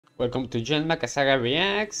Welcome to John Makasaga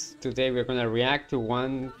Reacts. Today we're gonna react to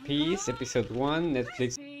One Piece Episode 1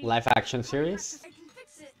 Netflix live action series. I can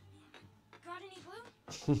fix it. Got any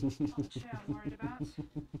glue? You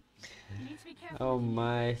need to be careful. Oh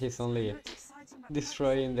my, he's only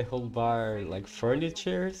destroying the whole bar like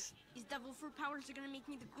furnitures. These devil fruit powers are gonna make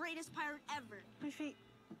me the greatest pirate ever. My feet.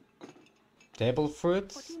 Table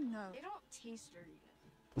fruits. What do you know? They don't taste very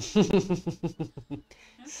good.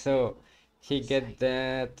 So he get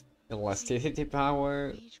that elasticity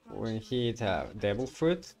power when he eat a devil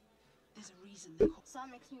fruit. Salt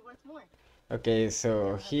makes me worth more. Okay,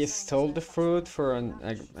 so he stole the fruit for a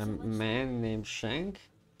man named Shank.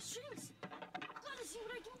 Shrimps. Gotta see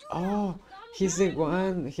what I can do. Oh, he's the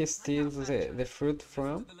one he steals the fruit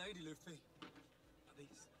from?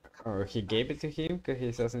 Or he gave it to him because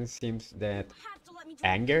he doesn't seem that Have to let me do it.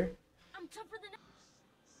 anger. I'm tougher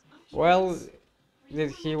than. Well,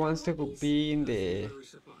 that he wants to be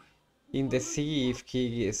in the sea if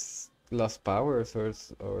he is lost powers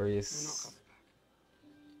or is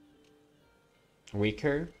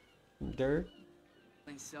weaker there.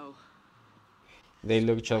 So They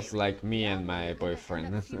look just like me and my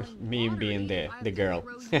boyfriend. Me being the girl.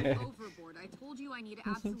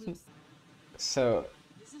 So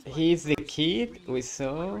he's the kid we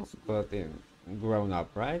saw, but grown up,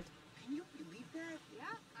 right? can you believe that? Yeah,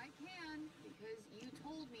 I can, because you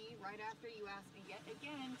told me right after you asked me yet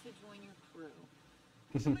again to join your crew.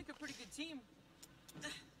 You make a pretty good team.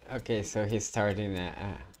 Okay, so he's starting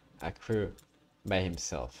a crew by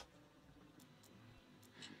himself.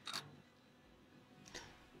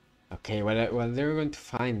 Okay, what they're going to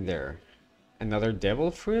find there? Another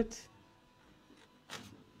devil fruit?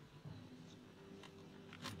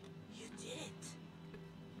 You did it.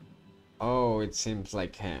 Oh, it seems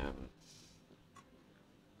like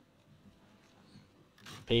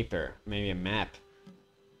paper, maybe a map.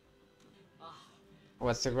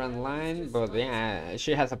 What's the Grand Line? But yeah,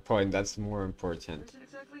 she has a point. That's more important.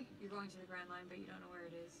 Exactly. You're going to the Grand Line, but you don't know where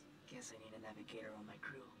it is. Guess I need a navigator on my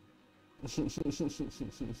crew.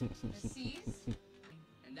 The seas.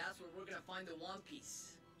 And that's where we're gonna find the One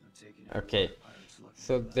Piece. Okay,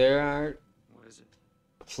 so there are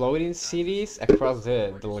floating cities across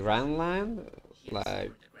the Grand Line,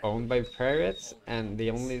 like owned by pirates, and the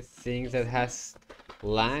only thing that has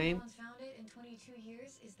line,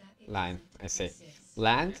 I say,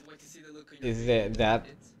 land Can't wait to see the look on your is face.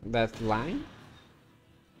 that line.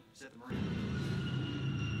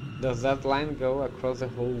 Does that line go across the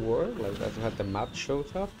whole world? Like that's what the map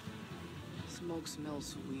shows up? Smoke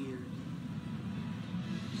smells weird.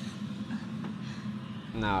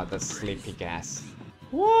 No, that's sleepy gas.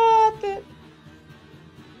 What the?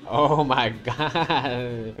 Oh my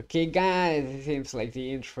god. Okay guys, it seems like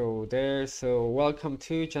the intro there. So welcome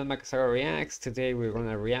to John Makasaga Reacts. Today we're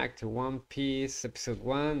gonna react to One Piece Episode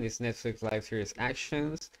 1, this Netflix live series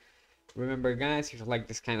actions. Remember guys, if you like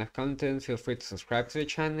this kind of content, feel free to subscribe to the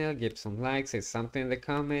channel, give some likes, say something in the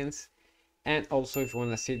comments. And also if you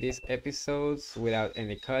want to see these episodes without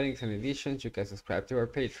any cuttings and editions, you can subscribe to our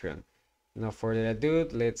Patreon. No further ado,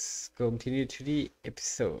 let's continue to the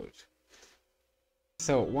episode.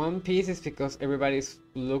 So One Piece is because everybody's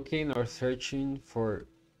looking or searching for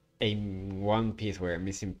a One Piece, or a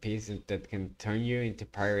missing piece that can turn you into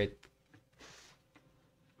Pirate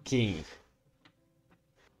King.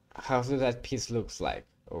 How do that piece looks like,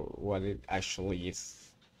 or what it actually is?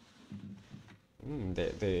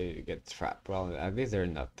 They get trapped. Well, at least they're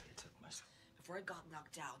not. Before I got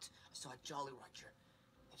knocked out, I saw a Jolly Roger.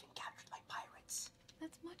 They've been captured by pirates.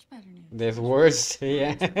 That's much better news. There's worse,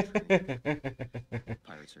 yeah.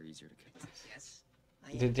 Pirates are easier to kill. Yes.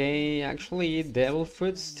 Did they actually eat devil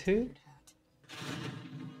fruits too?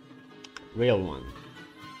 Real one.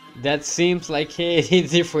 That seems like a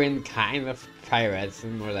different kind of pirates,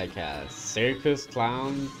 more like a circus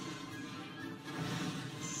clown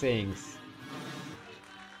things.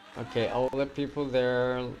 Okay, all the people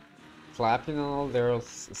there clapping and all, they're all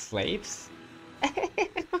slaves?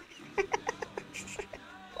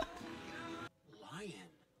 Lion.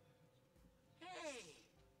 Hey,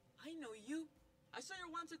 I know you. I saw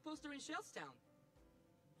your wanted poster in Shellstown.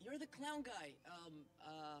 You're the clown guy.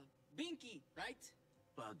 Binky, right?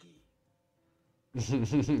 Buggy.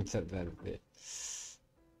 So that's it.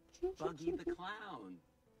 Buggy the clown.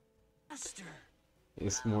 Master.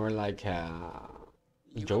 It's more like a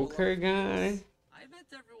You have a Joker lot of guy. fans. I bet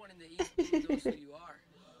everyone in the East knows who you are.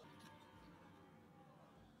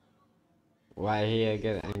 Why he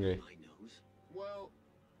get angry? My nose? Well,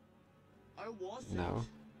 I wasn't. No.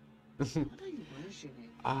 What are you mentioning?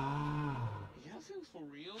 Ah. Nothing for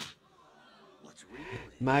real. What's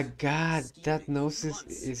My God, that nose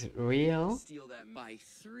is real? Steal that by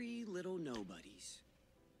 3 little nobodies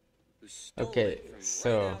who stole Okay, it from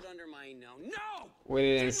so right out under my nose. No! we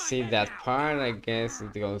didn't Take my see head that now! part. I guess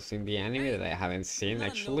it goes in the anime Hey, that I haven't I'm seen not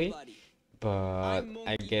a actually. nobody. But I'm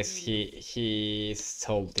I Monkey guess D. he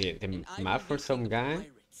stole the And I map will for be some king of the guy.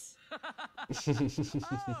 pirates.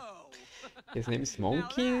 Oh! His name is Now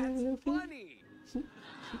Monkey, that's Luffy? funny. And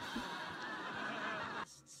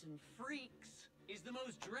freaks is the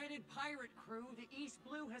most dreaded pirate crew the East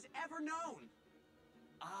Blue has ever known.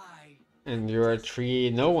 I And you are just three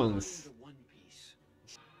no find ones. the One Piece.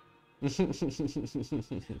 Maybe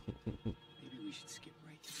we should skip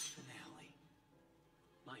right to the finale.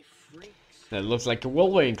 My freaks. That looks like a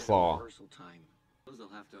Wolverine claw. Rehearsal time. Suppose I'll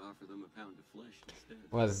have to offer them a pound of flesh instead.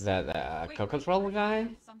 Was that a Cocotrol I guy?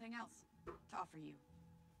 have something else to offer you.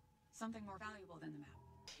 Something more valuable than the map.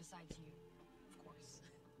 Besides you, of course.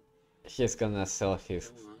 He's gonna sell his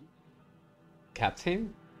Go on.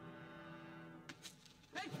 captain?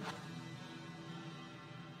 Hey!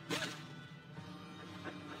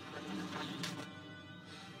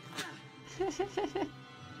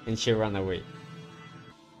 And she ran away.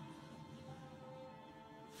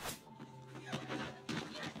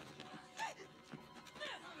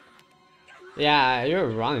 Yeah, you're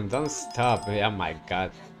running, don't stop. Oh my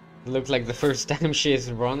God. Looks like the first time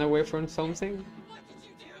she's run away from something. What did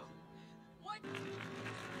you do? What?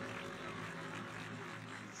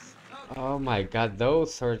 Oh my God,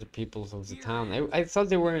 those are the peoples of the town. I thought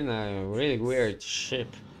they were in a really weird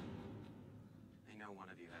ship. I know one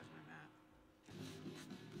of you has my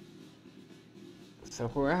map. So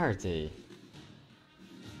where are they?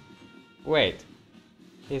 Wait,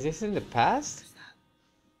 is this in the past?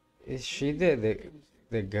 Is she the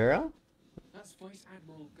girl? That's Vice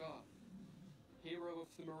Admiral Garth, hero of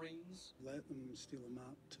the Marines. Let them steal a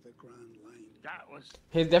map to the Grand Line. That was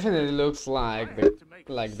He definitely looks like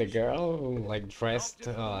the girl who like dressed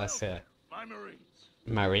as a my Marines.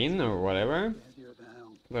 marine or whatever. Heavier the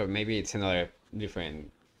helm. Well, maybe it's another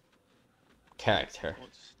different character.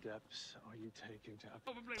 What steps are you taking to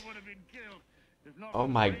Probably would have been killed. If not Oh for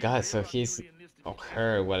the my brave God, so heroes he's who enlisted or to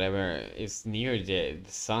her, whatever, is near the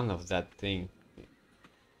son of that thing.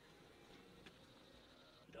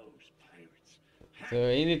 those pirates. So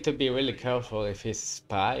you need to be really careful if he's a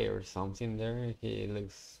spy or something there. He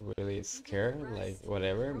looks really scared, like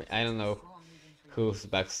whatever. I don't know whose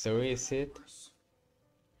backstory is it.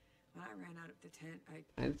 When I ran out of the tent, I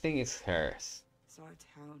I think it's hers. saw a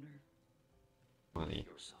towner. Money.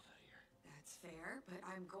 Yourself out of here. That's fair, but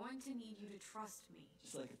I'm going to need you to trust me.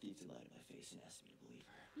 Just like a thief who lied to my face and asked me to believe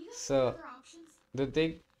her. You got So- other options? Did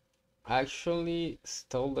they actually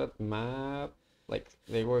stole that map? Like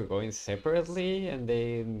they were going separately and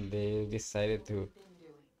they decided What we've been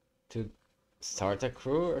doing. to start a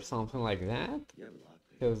crew or something like that? You have a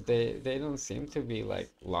lockpick. Because they don't seem to be like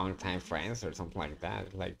longtime friends or something like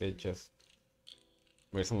that. Like they just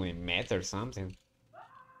recently met or something.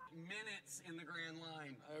 Minutes in the Grand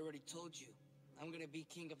Line. I already told you. I'm gonna be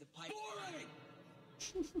king of the pipe.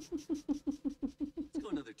 Let's go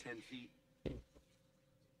another 10 feet.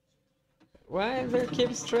 Why they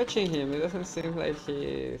keep stretching him? It doesn't seem like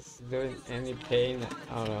he's doing any pain.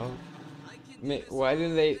 I don't know. I can do this. Why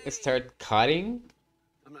did they start cutting?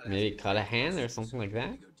 I'm not Maybe asking cut a you hand or questions. something like I'm that?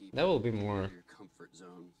 gonna go deeper That will be into more your comfort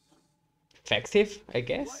zone. effective, I What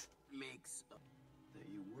guess. makes that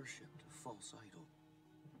you worshipped a false idol?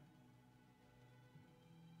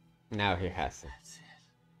 Now he has it. That's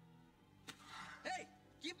it. Hey,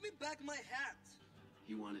 give me back my hat.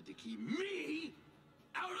 He wanted to keep me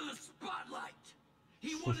out of the spotlight.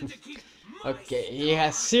 He wanted to keep my Okay, he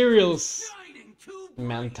has serious shining too bright.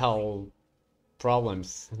 mental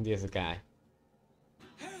problems, this guy.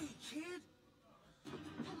 Hey, kid.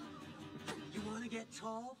 You want to get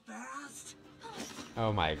tall fast?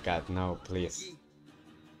 Oh my God, no, please. Buggy,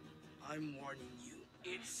 I'm warning you.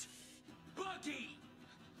 It's Buggy.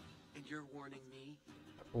 And you're warning me?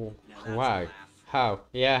 Oh, Now that's a why? laugh. How?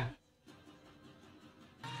 Yeah.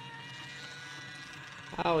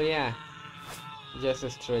 Oh yeah. Just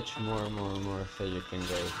stretch more so you can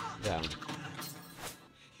go down.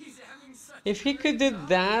 He's having such If he could do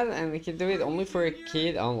that and he could do it only for a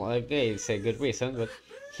kid, okay, it's a good reason, but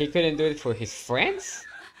he couldn't do it for his friends?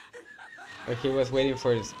 Or he was waiting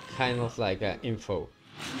for this kind of like info.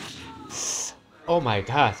 Oh my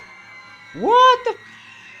God. What the?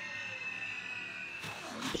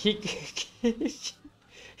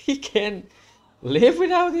 He can live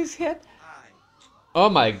without his head? Oh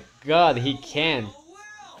my God, he can. Oh,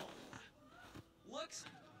 well. Looks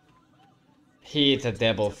He eats a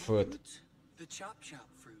devil fruit. the chop chop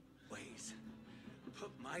fruit weighs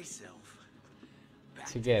myself back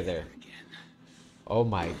Together. again. Oh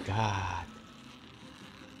my god.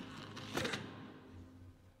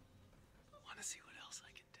 Want to see what else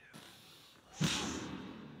I can do?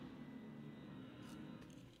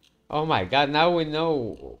 Oh my god, now we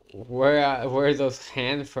know where those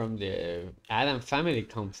hands from the Adam family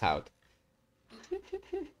comes out.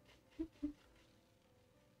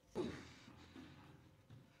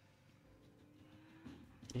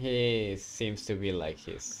 He seems to be like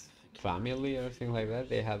his family or something like that.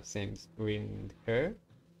 They have same green hair.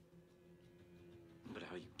 But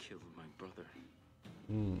how you killed my brother?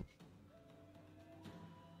 Hmm.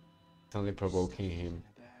 It's only provoking him.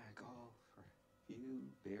 Bag all for you,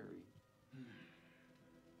 Barry.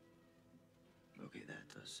 Okay, that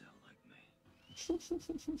does sound like me.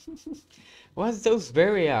 What's those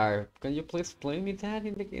berry are? Can you please explain me that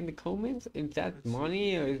in the comments? Is that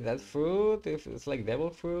money or is that fruit? If it's like devil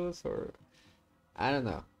fruits or I don't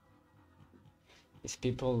know. Is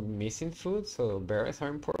people missing food so berries are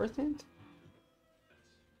important?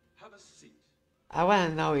 Have a seat. I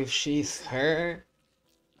wanna know if she's her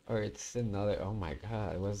or it's another. Oh my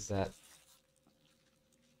god, what's that?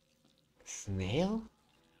 Snail?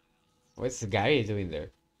 What's Gary doing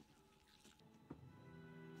there?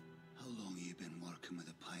 How long have you been working with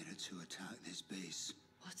the pirates who attacked this base?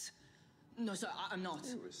 What? No, sir, I'm not.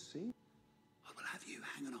 I will have you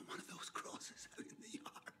hanging on one of those crosses out in the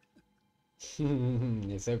yard.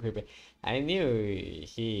 It's so creepy. I knew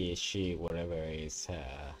he, she, whatever is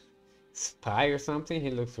spy or something.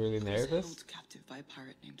 He looks really I was nervous. held captive by a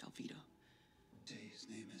pirate named Alvito. Say his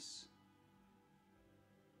name is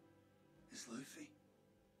Luffy.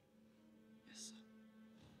 Yes,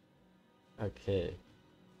 sir. Okay.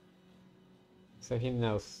 So he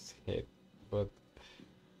knows it, but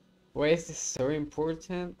why is this story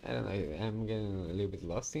important? I don't know. I'm getting a little bit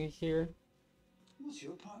lost in here. What's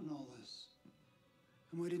your part in all this?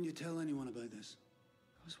 And why didn't you tell anyone about this?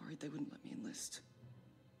 I was worried they wouldn't let me enlist.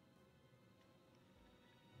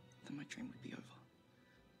 Then my dream would be over.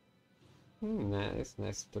 Nice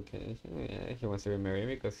explication. Yeah, he wants to remarry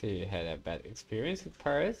because he had a bad experience with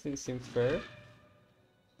pirates. It seems fair,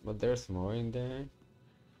 but there's more in there.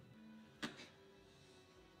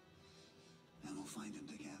 Then we'll find him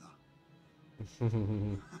together.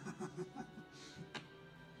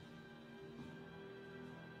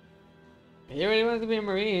 He really wants to be a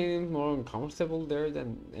marine. He's more uncomfortable there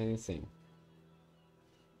than anything.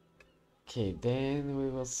 Okay, then we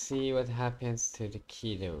will see what happens to the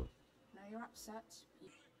kiddo. Now you're upset.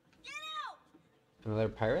 Get out! Another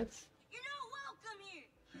pirate? You're not welcome here.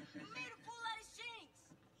 You made a fool out of Shanks.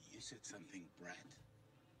 You said something, Brett.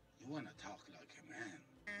 You want to talk like a man.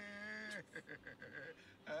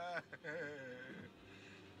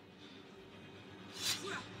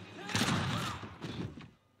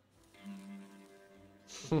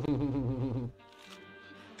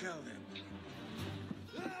 Kill them.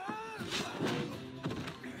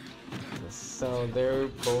 So they're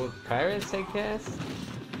both pirates, I guess?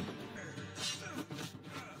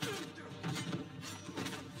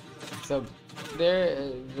 So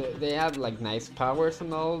they have like nice powers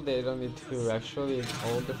and all. They don't need to actually eat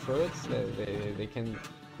all the fruits. They can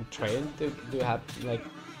train to have like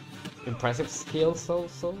impressive skills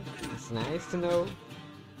also. It's nice to know.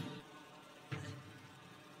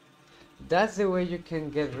 That's the way you can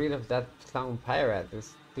get rid of that clown pirate,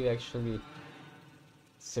 is to actually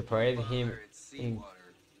separate him in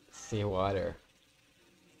seawater.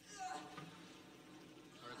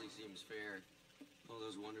 Hardly seems fair. All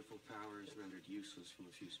those wonderful powers rendered useless from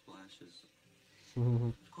a few splashes.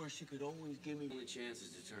 Of course, you could always give me only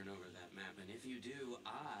chances to turn over that map, and if you do,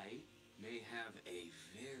 I may have a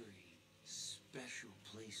very special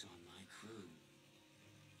place on my crew.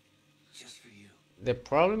 Just for you. The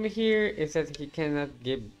problem here is that he cannot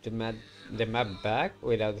give the map back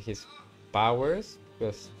without his powers,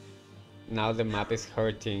 because now the map is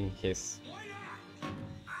hurting his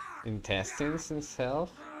intestines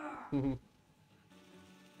himself. You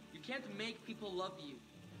can't make people love you.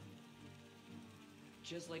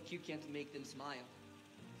 Just like you can't make them smile.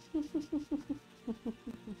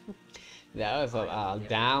 That was a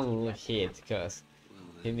down hit, because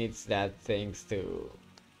he needs that things to...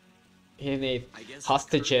 He needs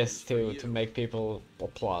hostages to make people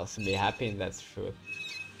applause and be happy, and that's true.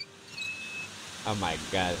 Oh my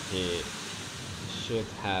god, he should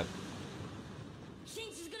have...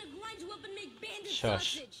 Shanks is gonna grind you up and make bandit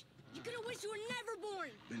Shush. sausage. You're gonna wish you were never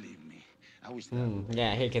born. Believe me, I wish that.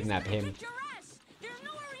 Yeah, he kidnapped him. Kick your ass. There's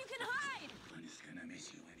nowhere you can hide. I'm just gonna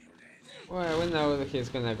miss you when you're dead. Well, we know that he's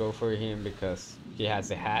gonna go for him because he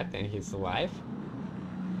has a hat and he's alive.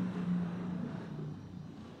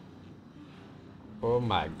 Oh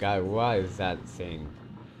my god, what is that thing?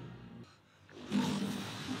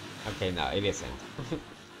 Okay, no, it isn't.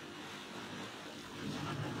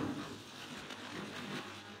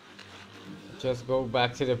 Just go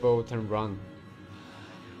back to the boat and run.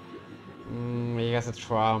 He has a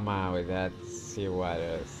trauma with that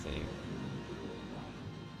seawater thing.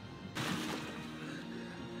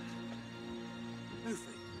 Luffy,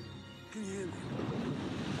 can you hear me?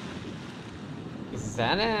 Is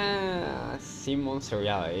that a sea monster?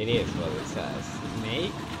 Yeah, it is, but it's a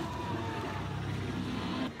snake?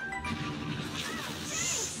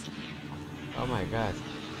 Oh my god.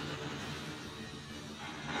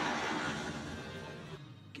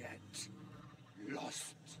 Get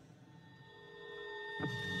lost.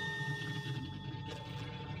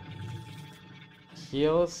 He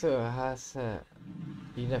also has a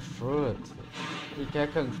eat a fruit. He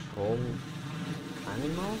can control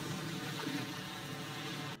animals?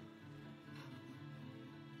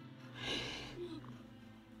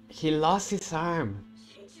 He lost his arm.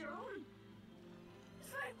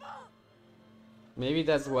 Maybe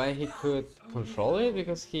that's why he could control it,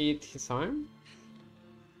 because he ate his arm?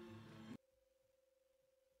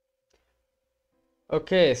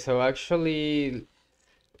 Okay, so actually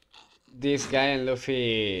this guy and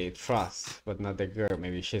Luffy trust, but not the girl.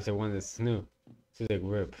 Maybe she's the one that's new to the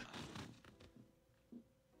group.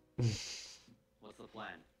 What's the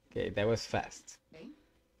plan? Okay, that was fast.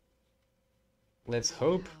 Let's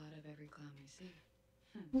hope.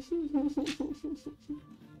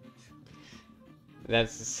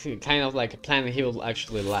 That's kind of like a plan he will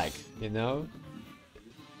actually like, you know?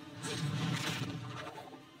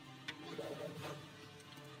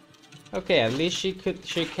 Okay, at least she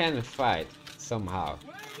can fight somehow.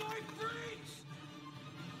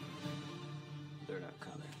 They're not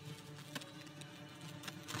coming.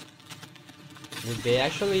 Did they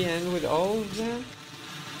actually end with all of them?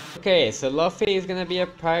 Okay, so Luffy is gonna be a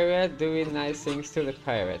pirate doing nice things to the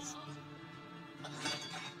pirates.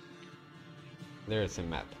 There's a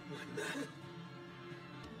map.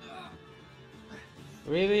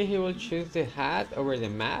 Really, he will choose the hat over the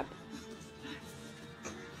map?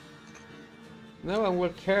 No one will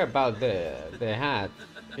care about the hat.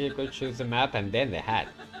 He could choose the map and then the hat.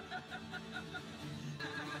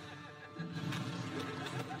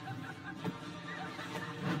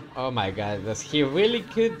 Oh my god, does he really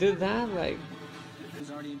could do that? Like,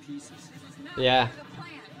 It's already in pieces. yeah.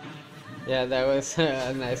 Yeah, that was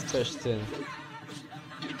a nice question.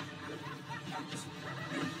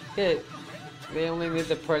 Okay, they only need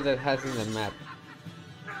the part that has in the map.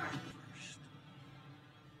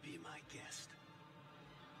 Be my guest.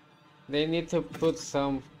 They need to put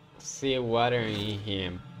some sea water in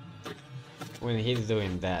him when he's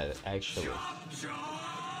doing that, actually.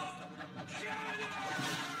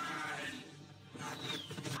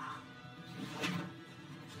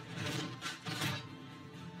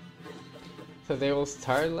 So they will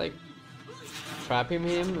start like trapping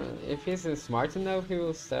him. If he's smart enough, he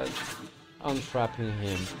will start untrapping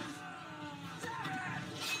him.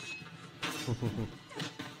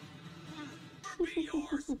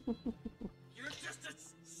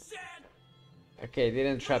 Okay,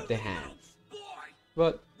 didn't trap the hands.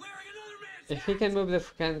 But if he can move the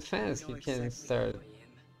fence, he can start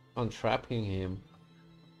untrapping him.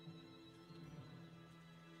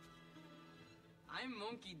 I'm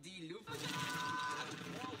Monkey D. Luffy.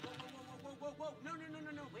 Whoa. No.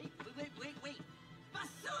 Wait. Bazooka!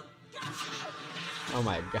 Oh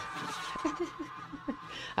my god.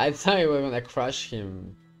 I thought we were gonna crush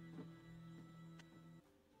him.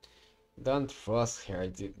 Don't trust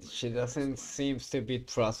her. She doesn't seem to be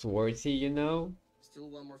trustworthy, you know? Still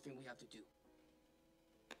one more thing we have to do.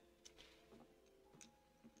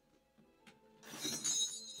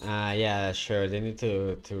 Yeah, sure. They need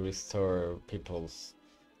to restore people's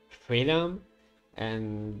freedom,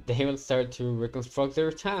 and they will start to reconstruct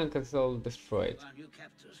their town because it's all destroyed. Glad you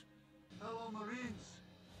kept us. Hello, Marines.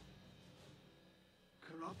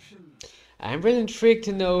 Corruption. I'm really intrigued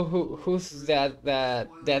to know who's that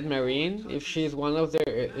Marine. If she's one of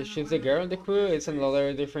the, if she's the girl in the crew, it's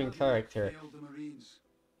another different character. Failed the Marines.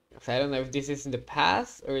 So I don't know if this is in the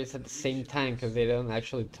past or it's at the same time because they don't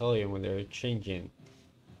actually tell you when they're changing.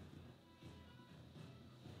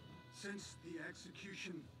 Since the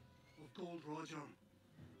execution of Gold Roger,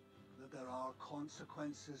 that there are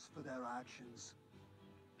consequences for their actions,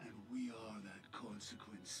 and we are that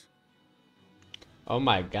consequence. Oh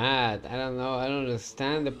my god, I don't know, I don't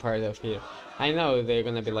understand the part of it. I know they're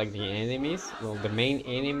gonna be like the enemies, well, the main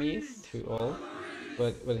enemies to all,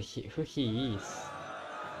 but who he is.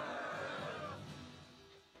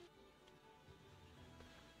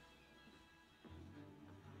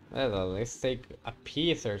 Well, let's take a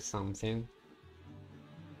piece or something.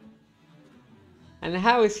 And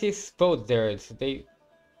how is his boat there? So they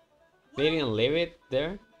didn't leave it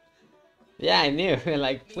there? Yeah, I knew.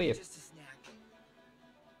 Like, Maybe please. just a snack.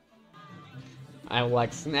 I would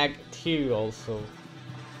like snack too, also.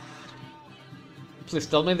 Please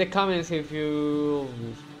tell me in the comments if you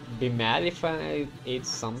be mad if I ate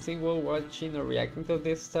something while watching or reacting to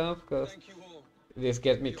this stuff, because Thank you all. this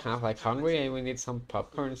gets me kind of like hungry and we need some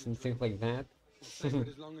popcorns and things like that. We'll save it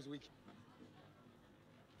as long as we can.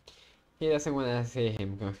 He doesn't want to see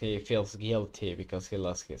him because he feels guilty because he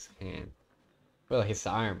lost his hand. Well, his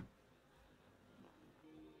arm.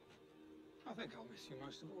 I think I'll miss you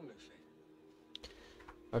most of all, Luffy.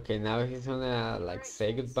 Okay, now he's gonna like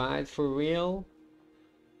say goodbye for real.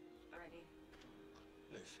 Ready?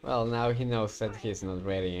 Luffy. Well, now he knows that he's not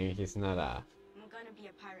ready and he's not I'm gonna be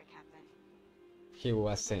a pirate captain. he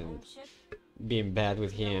wasn't Own ship, being bad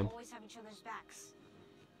with we'll him. always have each other's backs.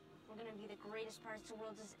 We're gonna be the greatest pirates the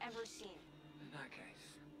world has ever seen. In that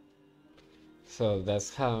case, So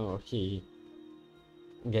that's how he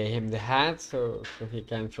gave him the hat so he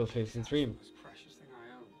can fulfill his that's dream. the most precious thing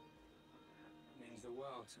I own. It means the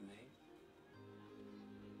world to me.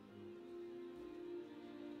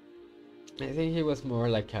 I think he was more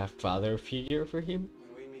like a father figure for him.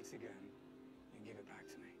 When we meet again, you give it back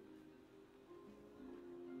to me.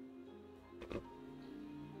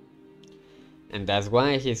 And that's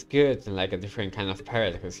why he's good and like a different kind of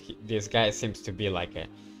pirate, because this guy seems to be like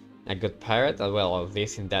a good pirate as well, at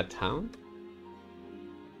least in that town.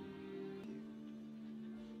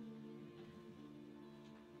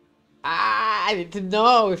 Ah, I need to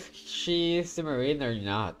know if she is the marine or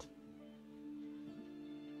not.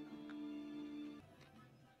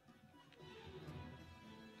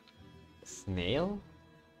 Snail?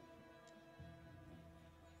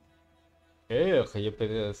 Ew, can you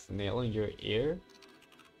put a snail in your ear?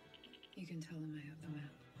 You can tell them I have the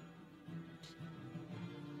map.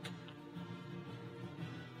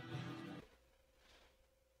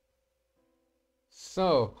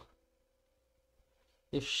 So,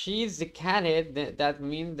 if she's the cadet, that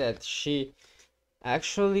means that she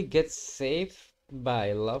actually gets saved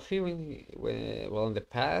by Luffy well, in the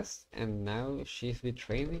past, and now she's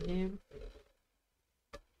betraying him.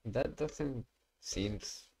 That doesn't seem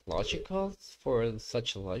logical for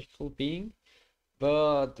such a logical being,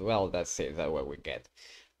 but well, that's it. That's what we get.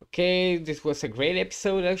 Okay, this was a great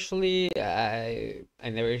episode. Actually, I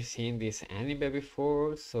never seen this anime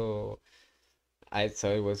before, so I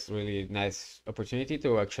thought it was really nice opportunity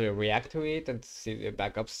to actually react to it and see the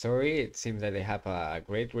backup story. It seems that they have a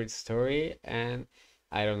great story, and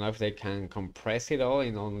I don't know if they can compress it all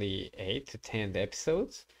in only 8 to 10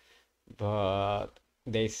 episodes, but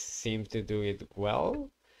they seem to do it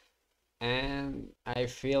well. And I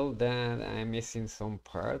feel that I'm missing some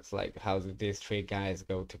parts, like how did these three guys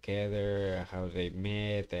go together, how they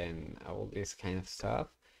met, and all this kind of stuff.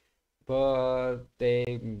 But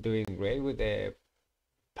they're doing great with the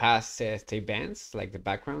past events, like the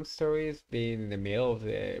background stories being in the middle of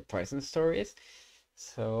the present stories.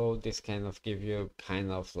 So this kind of give you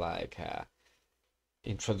kind of like a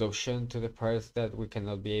introduction to the parts that we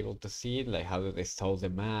cannot be able to see, like how they stole the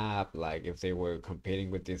map, like if they were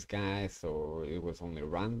competing with these guys or it was only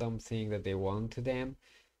random thing that they won to them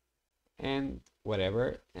and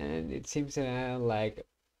whatever. And it seems like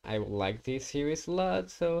I like this series a lot.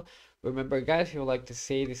 So remember guys, if you would like to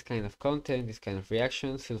see this kind of content, this kind of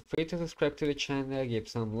reactions, feel free to subscribe to the channel, give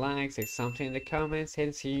some likes, say something in the comments,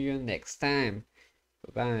 and see you next time.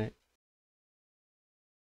 Bye bye.